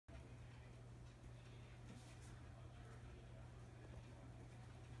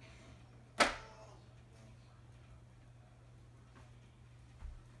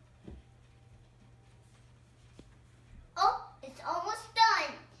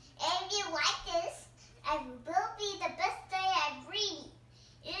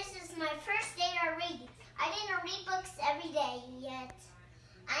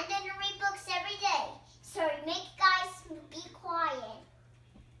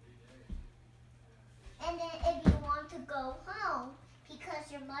go home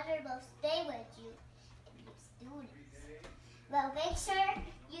because your mother will stay with you if you students. Well, make sure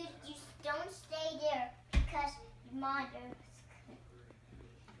you don't stay there because your mother.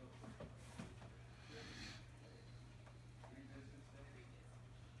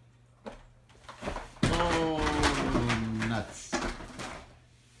 Oh, nuts.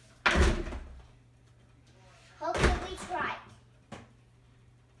 Hopefully we tried.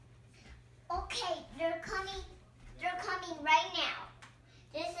 Okay, they're coming right now.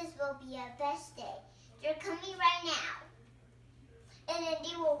 Will be our best day. They're coming right now. And then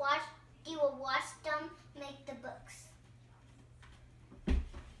they will watch them make the books.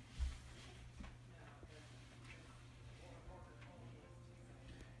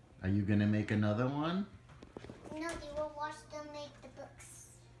 Are you gonna make another one? No, they will watch them make the books.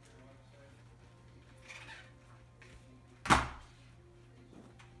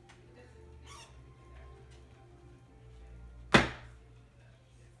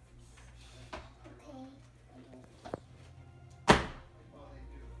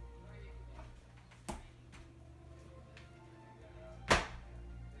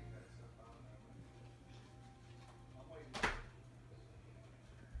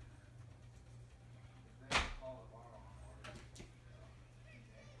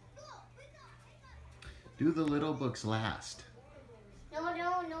 Do the little books last. No.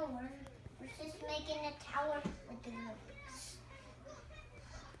 We're just making a tower with the books.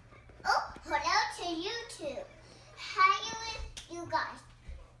 Oh, hello to you two. How you guys?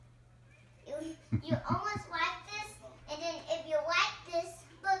 You almost like this, and then if you like this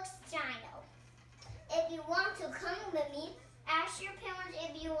book channel, if you want to come with me, ask your parents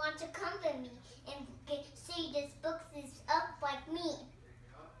if you want to come with me and see this book is up like me.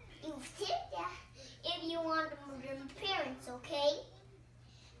 You see that? If you want them parents, okay?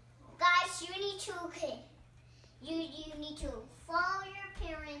 Guys, you need to follow your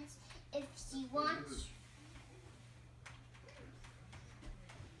parents if you want